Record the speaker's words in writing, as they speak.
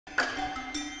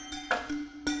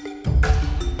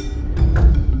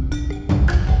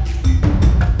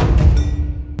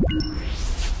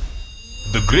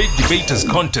Great Debaters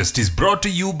Contest is brought to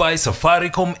you by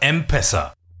Safaricom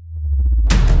M-Pesa.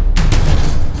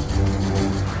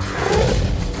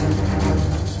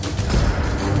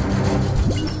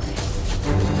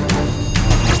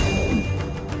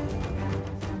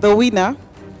 The winner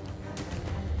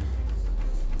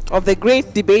of the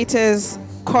Great Debaters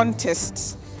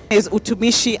Contest is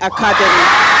Utumishi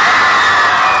Academy.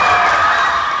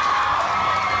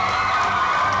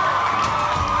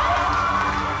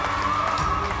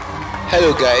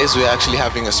 Hello guys, we're actually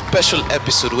having a special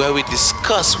episode where we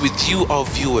discuss with you, our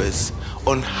viewers,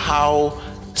 on how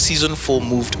Season 4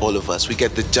 moved all of us. We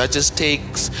get the judges'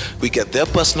 takes, we get their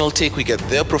personal take, we get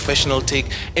their professional take,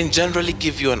 and generally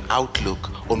give you an outlook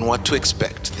on what to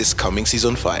expect this coming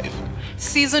Season 5.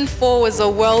 Season 4 was a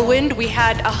whirlwind. We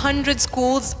had 100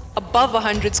 schools, above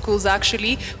 100 schools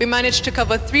actually. We managed to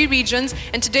cover 3 regions,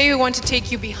 and today we want to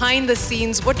take you behind the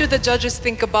scenes. What do the judges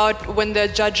think about when they're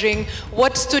judging?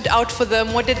 What stood out for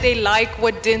them? What did they like?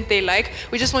 What didn't they like?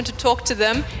 We just want to talk to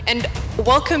them and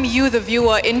welcome you, the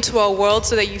viewer, into our world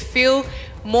so that you feel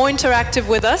more interactive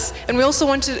with us. And we also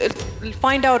want to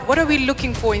find out, what are we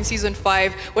looking for in Season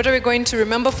 5? What are we going to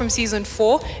remember from Season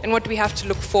 4? And what we have to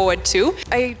look forward to.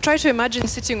 I try to imagine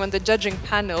sitting on the judging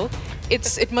panel.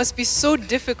 It must be so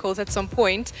difficult at some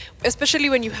point, especially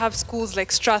when you have schools like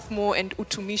Strathmore and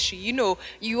Utumishi. You know,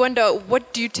 you wonder,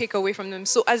 what do you take away from them?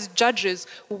 So as judges,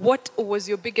 what was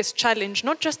your biggest challenge,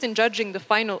 not just in judging the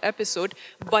final episode,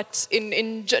 but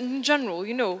in general,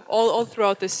 you know, all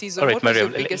throughout the season? All right, what was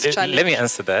Mariam, your biggest challenge? let me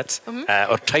answer that,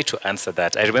 or try to answer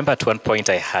that. I remember at one point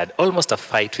I had almost a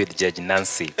fight with Judge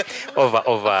Nancy over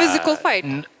physical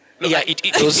fight? Yeah,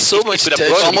 it was so much tension.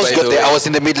 Almost got there. I was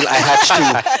in the middle. I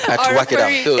had to work it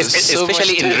out.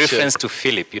 Especially in reference to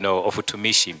Philip, you know, of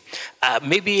Utumishi.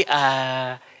 Maybe,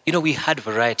 you know, we had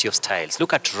variety of styles.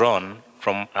 Look at Ron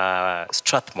from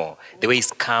Strathmore. The way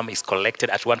he's calm, he's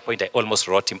collected. At one point, I almost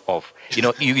wrote him off. You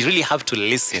know, you really have to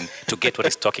listen to get what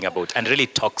he's talking about and really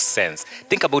talk sense.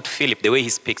 Think about Philip, the way he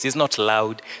speaks. He's not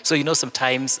loud. So, you know,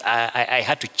 sometimes I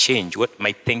had to change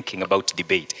my thinking about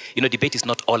debate. You know, debate is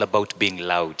not all about being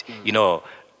loud. You know,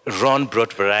 Ron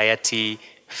brought variety.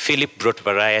 Philip brought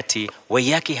variety.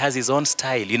 Wayaki has his own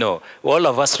style, you know. All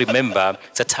of us remember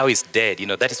Satao is dead. You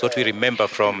know, that is what we remember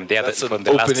from the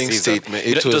last season. Statement.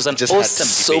 It was an just awesome had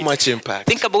so debate. much impact.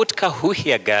 Think about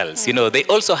Kahuhia girls. You know, they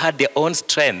also had their own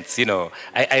strengths. You know,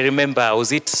 I remember,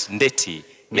 was it Ndeti?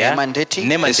 Yeah? Nemandeti,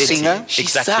 Nema the Ndeti. singer. She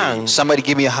Exactly. sang. Somebody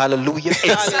give me a hallelujah.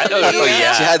 Oh,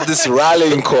 yeah. She had this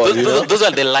rallying call, you know. Those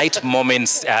are the light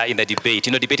moments in the debate.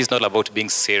 You know, debate is not about being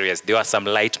serious. There are some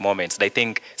light moments. And I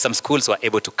think some schools were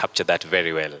able to capture that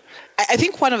very well. I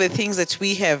think one of the things that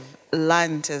we have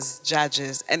learned as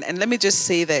judges, and let me just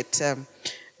say that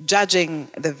judging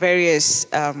the various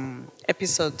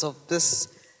episodes of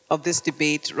this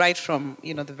debate, right from,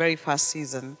 you know, the very first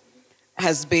season,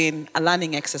 has been a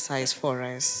learning exercise for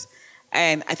us.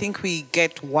 And I think we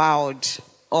get wowed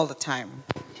all the time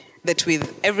that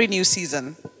with every new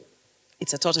season,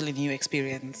 it's a totally new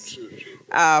experience.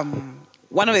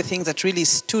 One of the things that really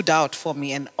stood out for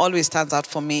me and always stands out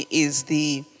for me is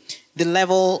the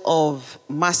level of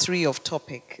mastery of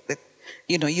topic. That,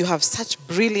 you know, you have such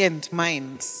brilliant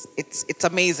minds. It's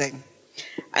amazing.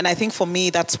 And I think for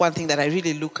me, that's one thing that I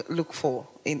really look for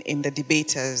in the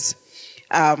debaters.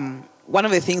 One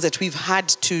of the things that we've had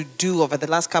to do over the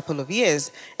last couple of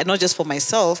years, and not just for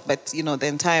myself, but, you know, the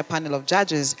entire panel of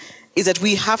judges, is that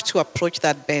we have to approach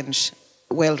that bench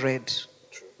well-read.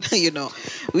 You know,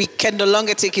 we can no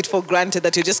longer take it for granted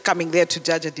that you're just coming there to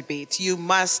judge a debate. You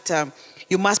must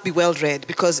be well-read,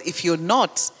 because if you're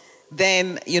not,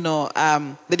 then, you know,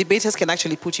 the debaters can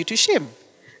actually put you to shame.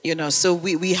 You know, so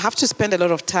we have to spend a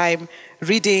lot of time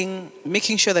reading,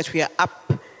 making sure that we are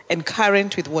up and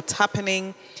current with what's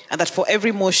happening, and that for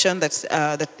every motion that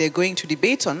they're going to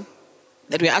debate on,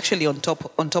 that we're actually on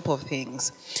top of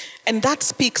things. And that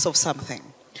speaks of something.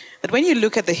 That when you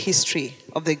look at the history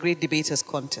of the Great Debaters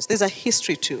Contest, there's a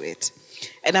history to it.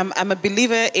 And I'm a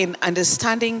believer in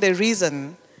understanding the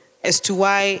reason as to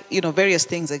why, you know, various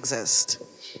things exist.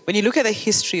 When you look at the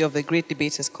history of the Great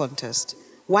Debaters Contest,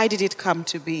 why did it come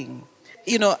to being?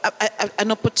 You know,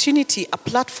 an opportunity, a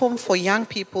platform for young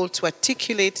people to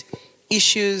articulate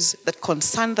issues that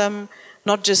concern them,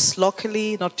 not just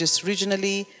locally, not just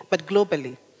regionally, but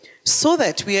globally, so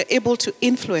that we are able to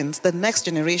influence the next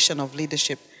generation of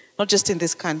leadership, not just in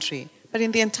this country, but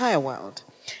in the entire world.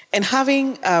 And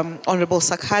having Honorable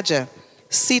Sakaja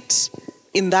sit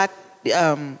in that,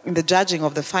 in the judging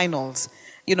of the finals,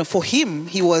 you know, for him,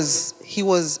 he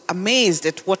was amazed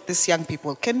at what these young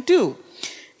people can do.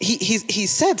 He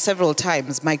said several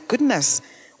times, my goodness,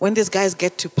 when these guys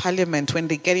get to parliament, when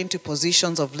they get into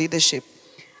positions of leadership,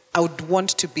 I would want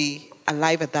to be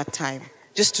alive at that time,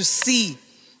 just to see,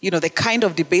 the kind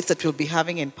of debates that we'll be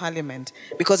having in parliament.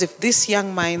 Because if these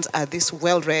young minds are this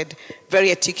well-read, very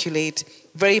articulate,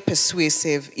 very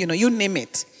persuasive, you name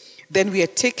it, then we are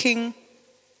taking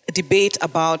a debate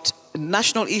about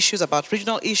national issues, about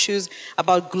regional issues,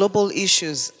 about global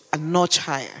issues a notch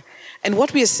higher. And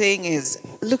what we are saying is,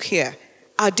 look here,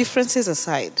 our differences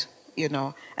aside,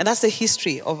 and that's the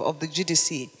history of the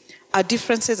GDC. Our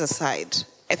differences aside,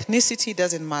 ethnicity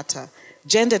doesn't matter,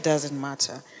 gender doesn't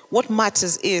matter. What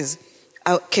matters is,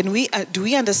 do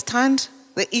we understand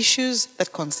the issues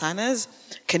that concern us?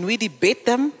 Can we debate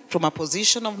them from a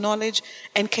position of knowledge?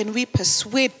 And can we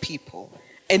persuade people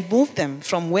and move them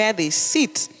from where they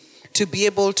sit to be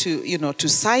able to, to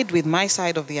side with my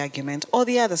side of the argument or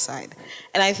the other side?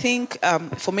 And I think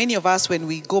for many of us, when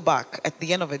we go back at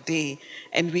the end of a day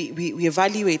and we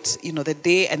evaluate, the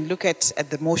day and look at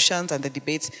the motions and the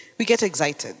debates, we get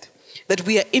excited that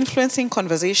we are influencing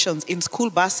conversations in school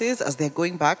buses as they're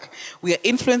going back. We are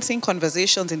influencing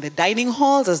conversations in the dining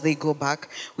halls as they go back.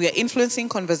 We are influencing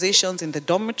conversations in the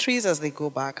dormitories as they go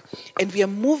back. And we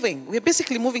are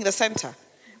basically moving the center,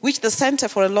 which the center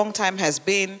for a long time has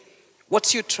been,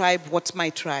 what's your tribe, what's my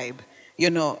tribe?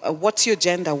 What's your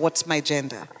gender, what's my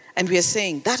gender? And we are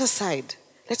saying, that aside,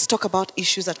 let's talk about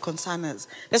issues that concern us.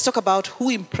 Let's talk about who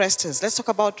impressed us. Let's talk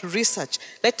about research.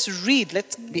 Let's read.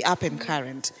 Let's be up and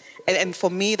current. And for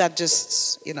me, that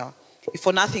just, if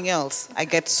for nothing else, I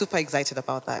get super excited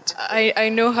about that. I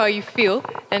know how you feel.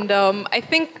 And I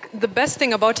think the best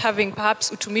thing about having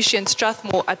perhaps Utumishi and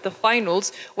Strathmore at the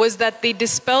finals was that they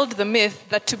dispelled the myth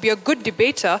that to be a good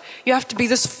debater, you have to be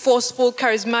this forceful,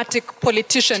 charismatic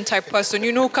politician type person,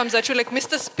 who comes at you like,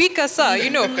 Mr. Speaker, sir,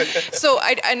 So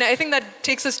I think that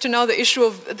takes us to now the issue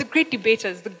of the great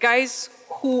debaters, the guys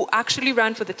who actually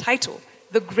ran for the title.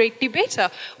 The great debater.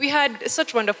 We had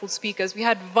such wonderful speakers. We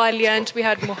had Valiant, we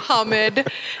had Mohammed,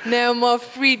 Neema,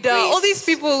 Frida. All these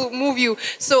people move you.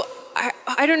 So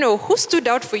I don't know, who stood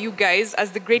out for you guys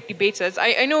as the great debaters?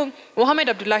 I know Mohammed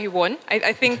Abdullahi won.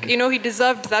 I think, he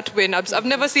deserved that win. I've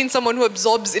never seen someone who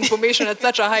absorbs information at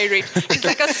such a high rate. He's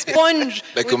like a sponge,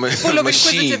 full of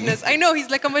inquisitiveness. I know, he's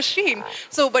like a machine.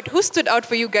 So, but who stood out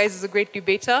for you guys as a great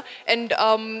debater? And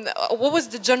what was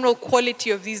the general quality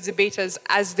of these debaters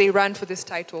as they ran for this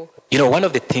title? One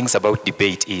of the things about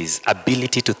debate is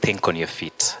ability to think on your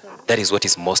feet. That is what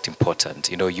is most important.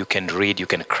 You can read, you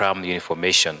can cram the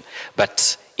information,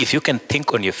 but if you can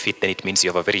think on your feet, then it means you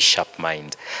have a very sharp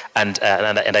mind. And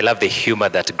I love the humor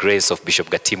that Grace of Bishop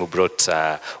Gatimu brought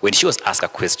when she was asked a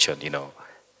question,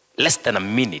 less than a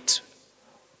minute.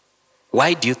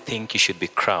 Why do you think you should be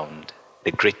crowned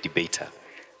the great debater?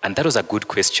 And that was a good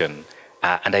question.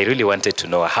 And I really wanted to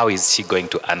know, how is she going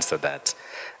to answer that?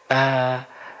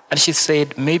 And she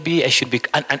said, maybe I should be...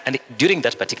 And during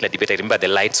that particular debate, I remember the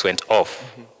lights went off,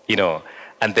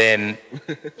 and then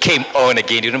came on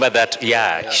again. You remember that?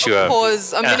 Yeah, sure.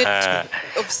 Pause, a minute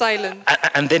of silence.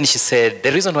 And then she said,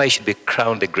 the reason why I should be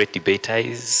crowned a great debater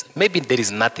is maybe there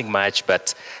is nothing much,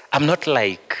 but I'm not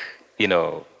like,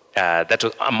 that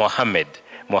was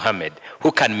Mohammed,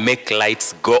 who can make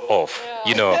lights go off,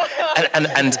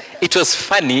 And it was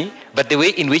funny, but the way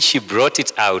in which she brought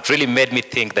it out really made me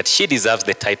think that she deserves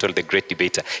the title, The Great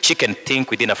Debater. She can think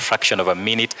within a fraction of a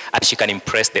minute, and she can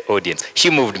impress the audience. She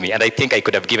moved me, and I think I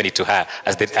could have given it to her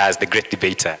as the Great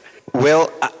Debater.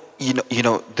 Well,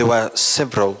 there were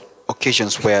several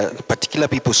occasions where particular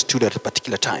people stood at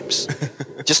particular times.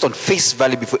 Just on face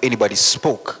value before anybody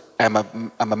spoke. I'm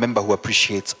a member who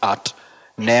appreciates art.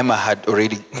 Neema had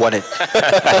already won it.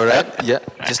 All right? Yeah.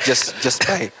 Just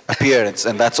by appearance,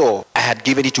 and that's all. I had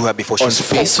given it to her before she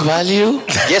spoke. On face value?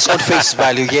 Yes, on face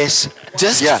value, yes.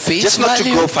 Just face just value? Just not to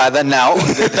go further now.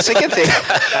 The second thing.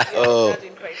 Oh.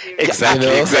 Exactly.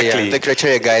 Yeah, the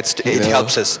criteria guides, it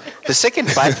helps us. The second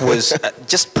part was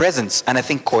just presence, and I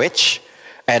think Koech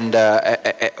and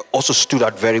also stood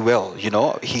out very well.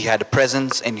 He had a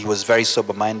presence, and he was very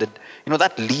sober-minded.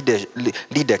 That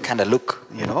leader kind of look.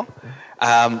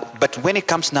 But when it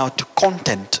comes now to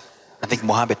content, I think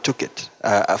Mohammed took it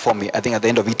for me. I think at the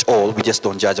end of it all, we just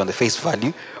don't judge on the face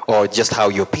value or just how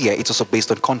you appear. It's also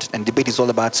based on content, and debate is all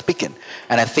about speaking.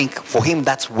 And I think for him,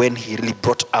 that's when he really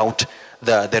brought out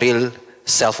the real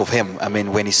self of him. I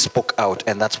mean, when he spoke out,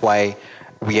 and that's why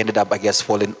we ended up, I guess,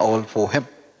 falling all for him.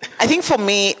 I think for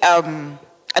me,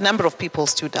 a number of people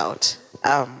stood out.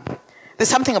 There's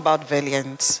something about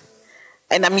Valiant,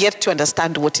 and I'm yet to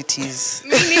understand what it is.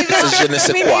 Je ne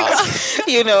sais quoi.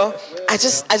 I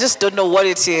just don't know what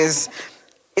it is.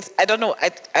 I don't know.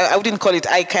 I wouldn't call it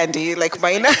eye candy like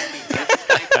mine.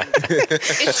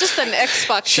 It's just an X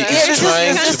factor. She is Yeah, trying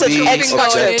it's to just an be X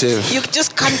factor. objective. You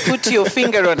just can't put your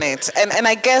finger on it. And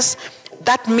I guess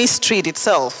that mystery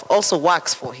itself also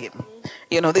works for him.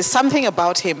 You know, there's something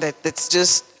about him that's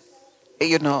just,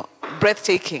 you know,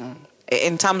 breathtaking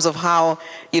in terms of how,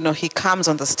 you know, he comes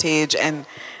on the stage and,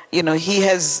 you know, he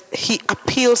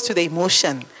appeals to the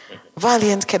emotion.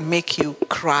 Valiant can make you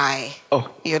cry. Oh.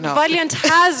 You know. Valiant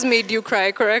has made you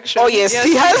cry, correction. Oh, yes,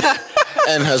 he has.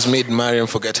 And has made Mariam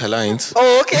forget her lines.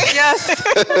 Oh, okay. Yes.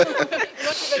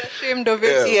 Not even ashamed of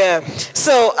it. Yeah.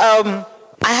 So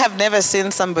I have never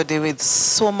seen somebody with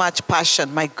so much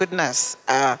passion. My goodness.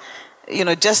 You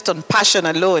know, just on passion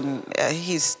alone,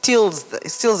 he steals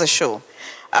the show.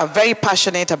 Very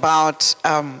passionate about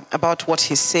what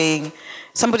he's saying.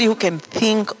 Somebody who can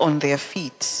think on their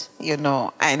feet, you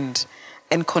know, and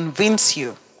convince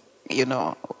you, you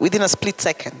know, within a split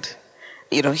second.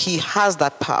 You know, he has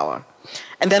that power.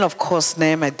 And then, of course,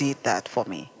 Neema did that for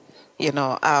me. You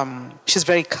know, she's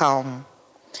very calm,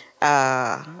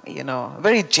 you know,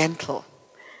 very gentle,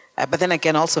 but then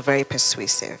again, also very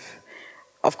persuasive.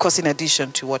 Of course, in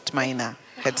addition to what Maina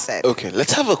had said. Okay,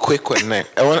 let's have a quick one now.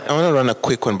 I want to run a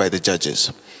quick one by the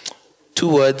judges. 2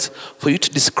 words for you to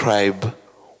describe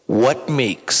what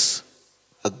makes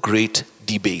a great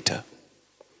debater.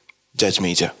 Judge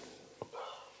Major.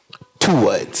 2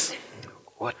 words.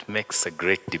 What makes a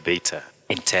great debater?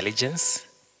 Intelligence.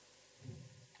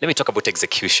 Let me talk about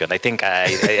execution. I think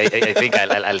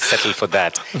I'll settle for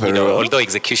that. Very You know, well. although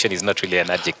execution is not really an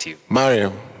adjective.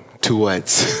 Mariam, 2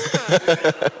 words.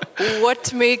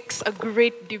 What makes a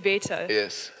great debater?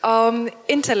 Yes.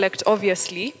 Intellect,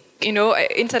 obviously. You know,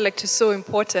 intellect is so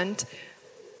important.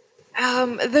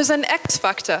 There's an X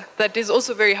factor that is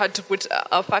also very hard to put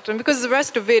a factor on, because the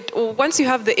rest of it, once you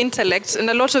have the intellect, and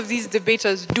a lot of these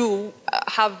debaters do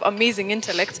have amazing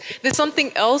intellect, there's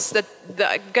something else that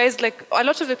the guys like, a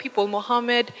lot of the people,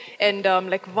 Mohammed and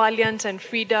like Valiant and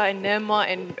Frida and Neema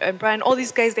and Brian, all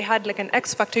these guys, they had like an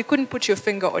X factor. You couldn't put your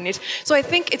finger on it. So I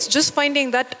think it's just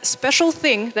finding that special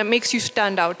thing that makes you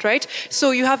stand out, right?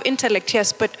 So you have intellect,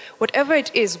 yes, but whatever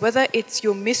it is, whether it's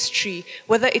your mystery,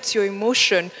 whether it's your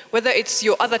emotion, whether it's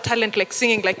your other talent like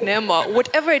singing like Neema,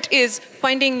 whatever it is,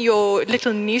 finding your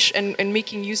little niche and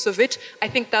making use of it, I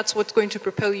think that's what's going to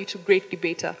propel you to great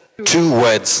debater. 2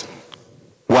 words.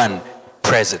 1,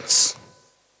 presence.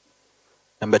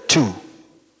 Number 2,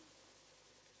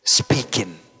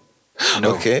 speaking. You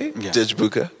know? Okay, Yeah. Judge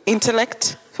Buka.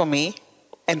 Intellect for me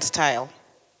and style.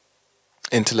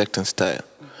 Intellect and style.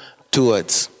 2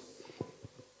 words.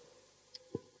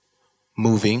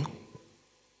 Moving.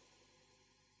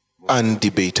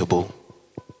 Undebatable.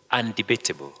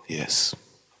 Undebatable. Yes.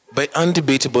 By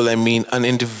undebatable, I mean an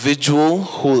individual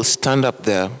who will stand up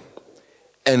there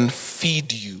and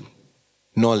feed you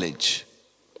knowledge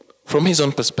from his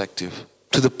own perspective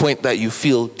to the point that you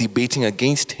feel debating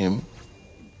against him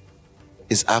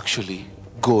is actually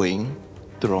going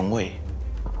the wrong way.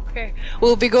 Okay,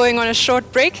 we'll be going on a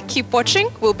short break. Keep watching.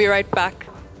 We'll be right back.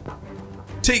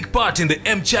 Take part in the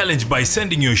M Challenge by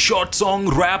sending your short song,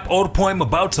 rap, or poem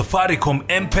about Safaricom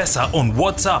M-Pesa on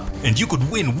WhatsApp, and you could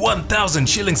win 1,000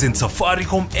 shillings in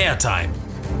Safaricom airtime.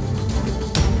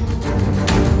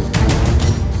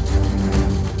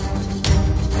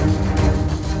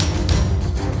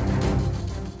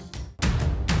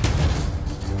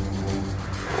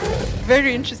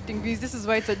 Very interesting views. This is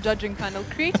why it's a judging panel.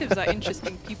 Creatives are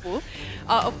interesting people.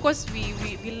 Of course,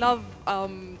 we love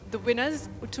the winners,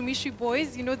 Tumishi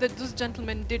boys. You know that those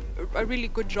gentlemen did a really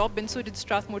good job, and so did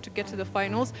Strathmore to get to the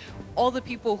finals. All the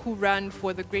people who ran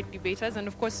for the great debaters, and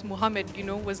of course Mohammed, you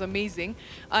know, was amazing.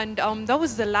 And that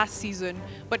was the last season.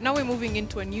 But now we're moving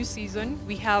into a new season.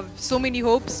 We have so many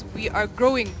hopes. We are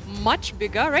growing much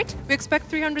bigger, right? We expect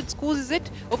 300 schools, is it?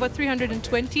 Over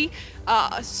 320.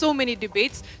 So many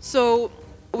debates. So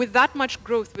with that much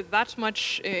growth, with that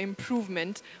much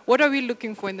improvement, what are we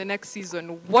looking for in the next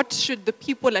season? What should the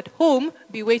people at home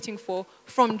be waiting for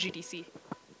from GDC?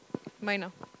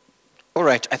 Maina. All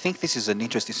right, I think this is an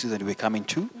interesting season we're coming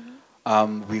to.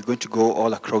 We're going to go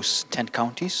all across 10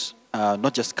 counties.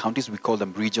 Not just counties, we call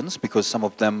them regions, because some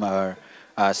of them are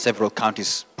several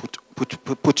counties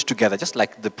put together, just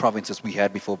like the provinces we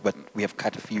had before, but we have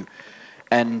cut a few.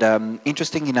 And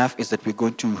interesting enough is that we're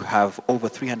going to have over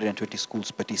 320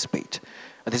 schools participate.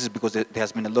 This is because there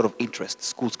has been a lot of interest.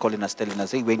 Schools calling us, telling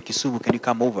us, hey, we're in Kisumu, can you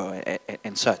come over,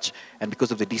 and such. And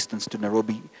because of the distance to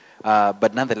Nairobi.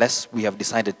 But nonetheless, we have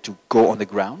decided to go on the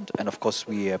ground. And of course,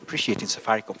 we appreciate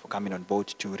Safaricom for coming on board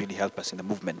to really help us in the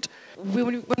movement.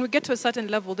 When we get to a certain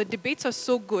level, the debates are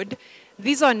so good.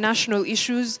 These are national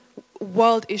issues.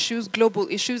 world issues, global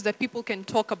issues that people can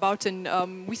talk about.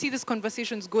 And we see these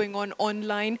conversations going on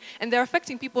online, and they're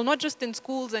affecting people not just in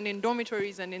schools and in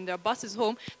dormitories and in their buses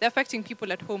home, they're affecting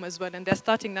people at home as well, and they're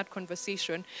starting that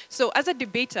conversation. So as a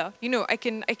debater,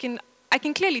 I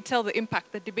can clearly tell the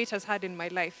impact that debate has had in my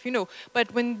life,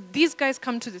 But when these guys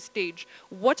come to the stage,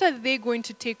 what are they going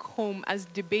to take home as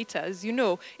debaters,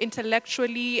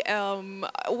 intellectually?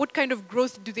 What kind of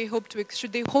growth should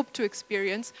they hope to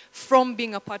experience from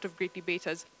being a part of Great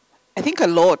Debaters? I think a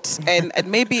lot, and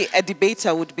maybe a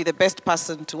debater would be the best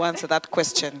person to answer that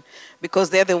question, because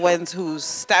they're the ones who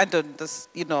stand on this,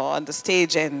 on the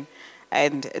stage and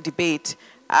debate.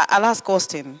 I'll ask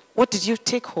Austin, what did you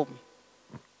take home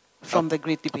from the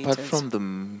Great Debaters? Apart from the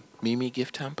Mimi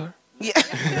gift hamper?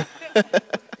 Yeah.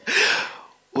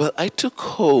 Well, I took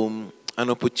home an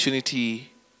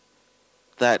opportunity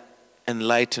that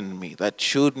enlightened me, that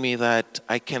showed me that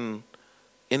I can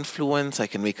influence, I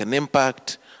can make an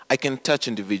impact, I can touch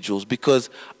individuals, because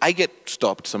I get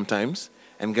stopped sometimes,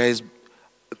 and guys,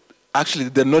 actually,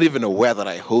 they're not even aware that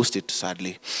I host it,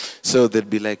 sadly. So they'd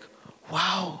be like,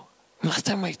 wow, last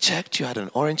time I checked, you had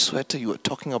an orange sweater, you were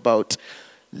talking about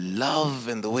love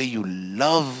and the way you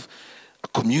love a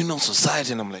communal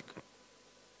society. And I'm like,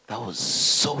 that was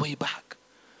so way back.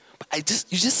 But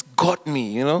you just got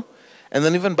me, And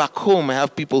then even back home, I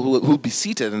have people who'll be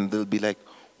seated and they'll be like,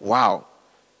 wow,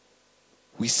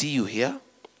 we see you here,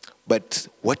 but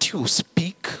what you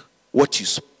speak, what you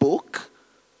spoke,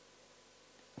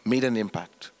 made an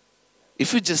impact.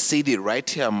 If you just said it right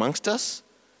here amongst us,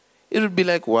 it would be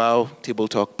like, wow, table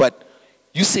talk. But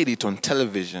you said it on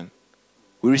television.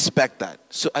 We respect that.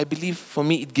 So I believe for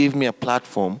me, it gave me a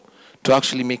platform to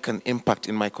actually make an impact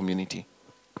in my community.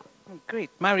 Great.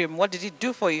 Mariam, what did it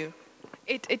do for you?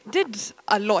 It did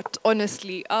a lot,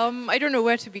 honestly. I don't know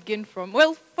where to begin from.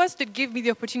 Well, first it gave me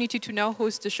the opportunity to now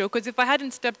host the show, because if I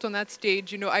hadn't stepped on that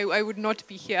stage, I would not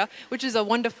be here, which is a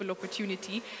wonderful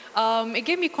opportunity. It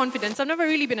gave me confidence. I've never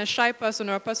really been a shy person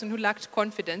or a person who lacked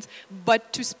confidence,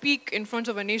 but to speak in front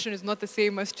of a nation is not the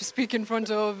same as to speak in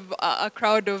front of a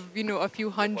crowd of, a few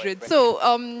hundred. So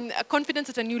confidence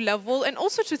at a new level, and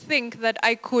also to think that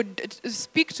I could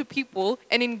speak to people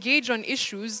and engage on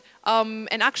issues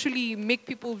and actually make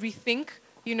people rethink,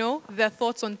 their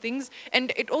thoughts on things.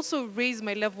 And it also raised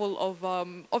my level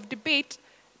of debate,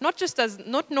 not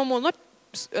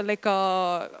like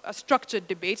a structured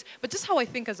debate, but just how I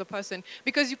think as a person.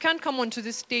 Because you can't come onto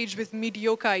this stage with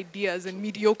mediocre ideas and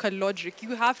mediocre logic.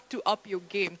 You have to up your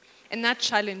game. And that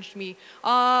challenged me.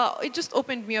 It just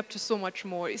opened me up to so much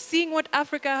more. Seeing what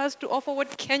Africa has to offer,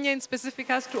 what Kenya in specific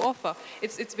has to offer,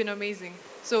 it's been amazing.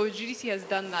 So GDC has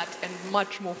done that and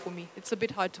much more for me. It's a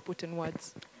bit hard to put in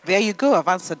words. There you go. I've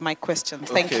answered my question.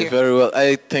 Thank you. Okay, very well.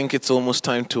 I think it's almost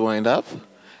time to wind up,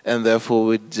 and therefore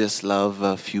we'd just love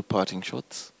a few parting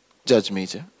shots. Judge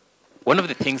Major. One of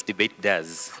the things debate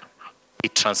does,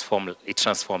 it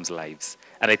transforms lives.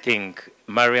 And I think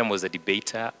Mariam was a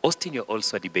debater. Austin, you're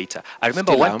also a debater. I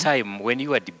remember one time when you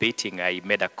were debating, I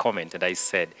made a comment and I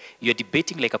said, you're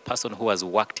debating like a person who has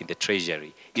worked in the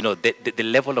treasury. The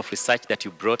level of research that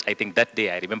you brought, I think that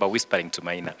day I remember whispering to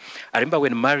Maina. I remember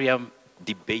when Mariam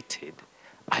debated,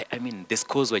 I mean, the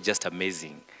scores were just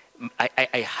amazing.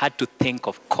 I had to think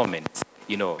of comments,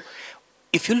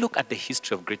 If you look at the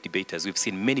history of great debaters, we've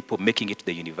seen many people making it to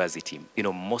the university.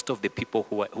 Most of the people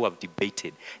who have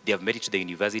debated, they have made it to the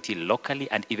university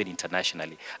locally and even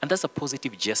internationally. And that's a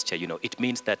positive gesture, It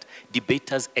means that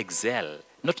debaters excel,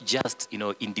 not just,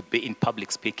 in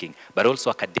public speaking, but also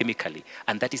academically.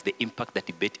 And that is the impact that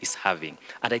debate is having.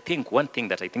 And I think one thing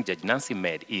that I think Judge Nancy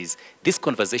made is this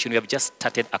conversation, we have just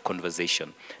started a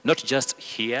conversation, not just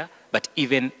here, but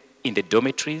even in the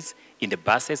dormitories, in the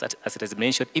buses, as it has been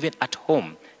mentioned, even at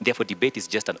home. Therefore, debate is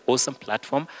just an awesome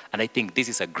platform, and I think this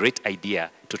is a great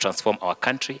idea to transform our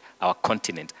country, our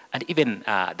continent, and even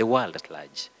the world at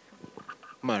large.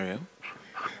 Mariam?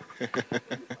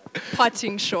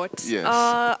 Parting shots. Yes.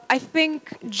 I think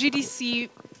GDC,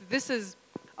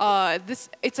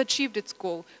 it's achieved its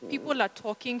goal. People are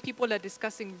talking, people are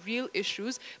discussing real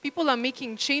issues, people are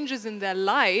making changes in their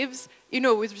lives,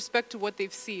 with respect to what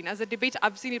they've seen. As a debater,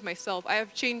 I've seen it myself. I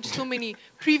have changed so many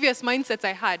previous mindsets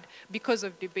I had because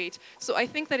of debate. So I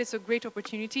think that it's a great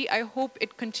opportunity. I hope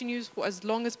it continues for as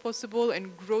long as possible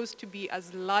and grows to be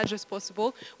as large as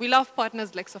possible. We love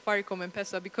partners like Safaricom and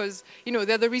M-Pesa because,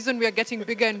 they're the reason we are getting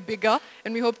bigger and bigger,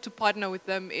 and we hope to partner with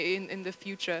them in the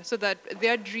future so that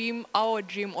their dream, our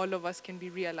dream, all of us can be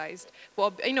realized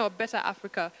for, a better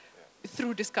Africa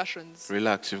through discussions.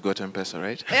 Relax, you've got M-Pesa,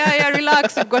 right? Yeah,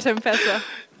 relax, you've got M-Pesa.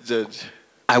 Judge.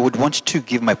 I would want to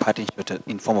give my parting shot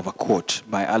in form of a quote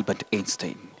by Albert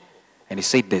Einstein. And he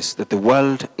said this, that the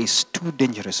world is too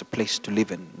dangerous a place to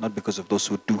live in, not because of those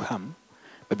who do harm,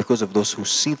 but because of those who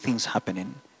see things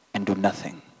happening and do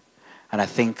nothing. And I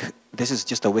think this is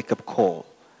just a wake-up call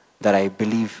that I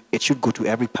believe it should go to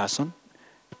every person,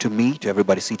 to me, to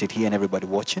everybody seated here and everybody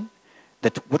watching,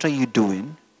 that what are you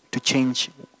doing to change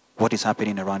what is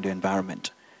happening around your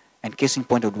environment? And case in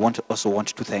point, I would also want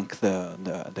to thank the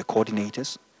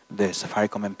coordinators, the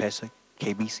Safaricom M-Pesa,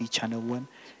 KBC, Channel 1,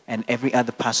 and every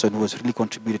other person who has really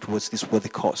contributed towards this worthy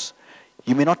cause.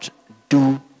 You may not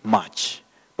do much,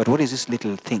 but what is this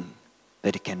little thing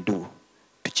that you can do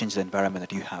to change the environment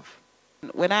that you have?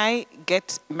 When I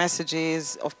get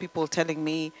messages of people telling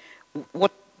me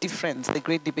what difference the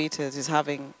Great Debaters is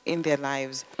having in their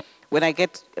lives, when I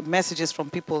get messages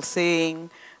from people saying,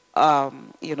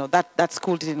 that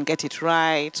school didn't get it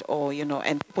right, or,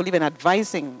 and people even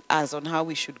advising us on how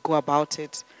we should go about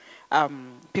it,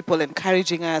 people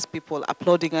encouraging us, people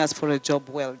applauding us for a job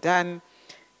well done,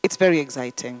 it's very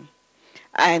exciting.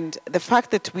 And the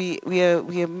fact that we are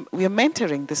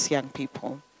mentoring these young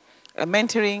people,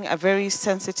 mentoring a very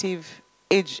sensitive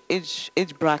age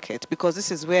bracket, because this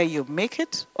is where you make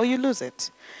it or you lose it.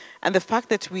 And the fact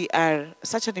that we are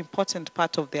such an important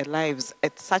part of their lives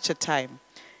at such a time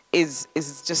is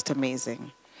just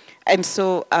amazing. And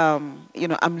so,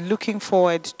 I'm looking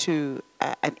forward to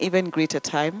an even greater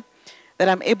time that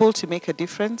I'm able to make a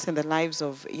difference in the lives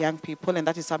of young people, and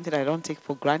that is something I don't take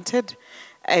for granted.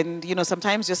 And,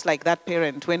 sometimes just like that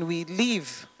parent, when we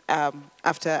leave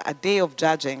after a day of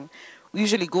judging, we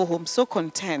usually go home so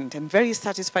content and very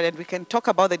satisfied, and we can talk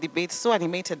about the debate so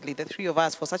animatedly, the three of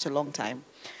us, for such a long time.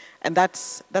 And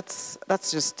that's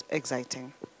just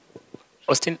exciting.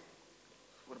 Austin,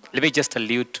 let me just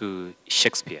allude to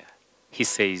Shakespeare. He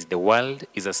says, the world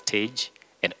is a stage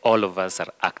and all of us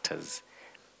are actors.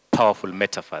 Powerful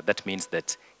metaphor. That means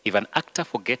that if an actor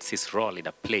forgets his role in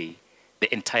a play,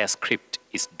 the entire script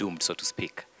is doomed, so to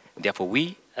speak. Therefore,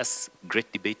 we as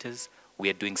great debaters, we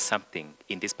are doing something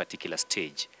in this particular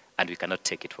stage, and we cannot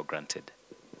take it for granted.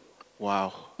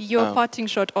 Wow. Your parting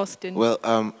shot, Austin. Well,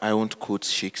 I won't quote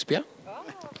Shakespeare. Oh.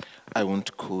 I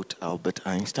won't quote Albert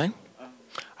Einstein.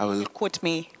 I will quote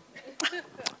me.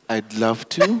 I'd love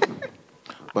to,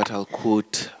 but I'll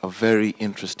quote a very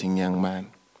interesting young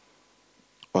man,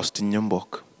 Austin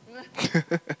Nyambok.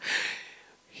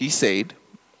 He said,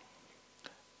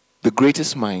 the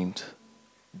greatest mind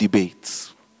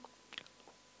debates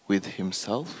with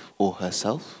himself or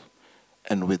herself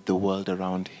and with the world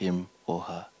around him or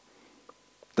her.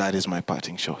 That is my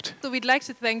parting shot. So we'd like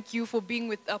to thank you for being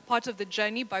with a part of the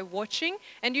journey by watching.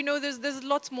 And there's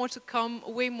lots more to come,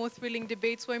 way more thrilling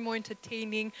debates, way more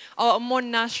entertaining, a more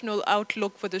national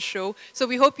outlook for the show. So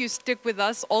we hope you stick with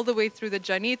us all the way through the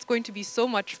journey. It's going to be so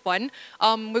much fun.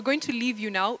 We're going to leave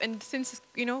you now. And since,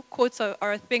 quotes are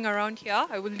a thing around here,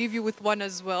 I will leave you with one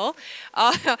as well.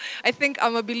 I think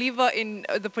I'm a believer in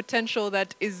the potential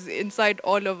that is inside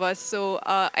all of us. So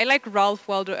I like Ralph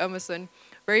Waldo Emerson.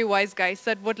 Very wise guy,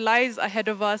 said what lies ahead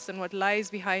of us and what lies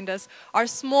behind us are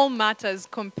small matters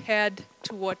compared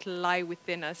to what lie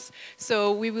within us.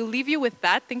 So we will leave you with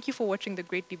that. Thank you for watching the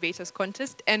Great Debaters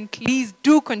Contest, and please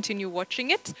do continue watching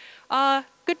it.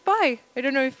 Goodbye. I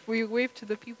don't know if we wave to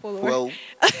the people. Or... Well,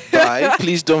 bye.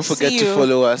 Please don't forget to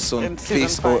follow us on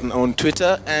on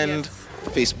Twitter and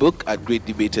Facebook at Great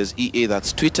Debaters EA,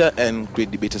 that's Twitter, and Great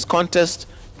Debaters Contest,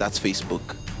 that's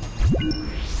Facebook.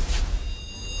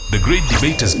 The Great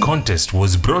Debaters Contest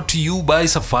was brought to you by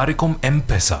Safaricom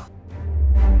M-Pesa.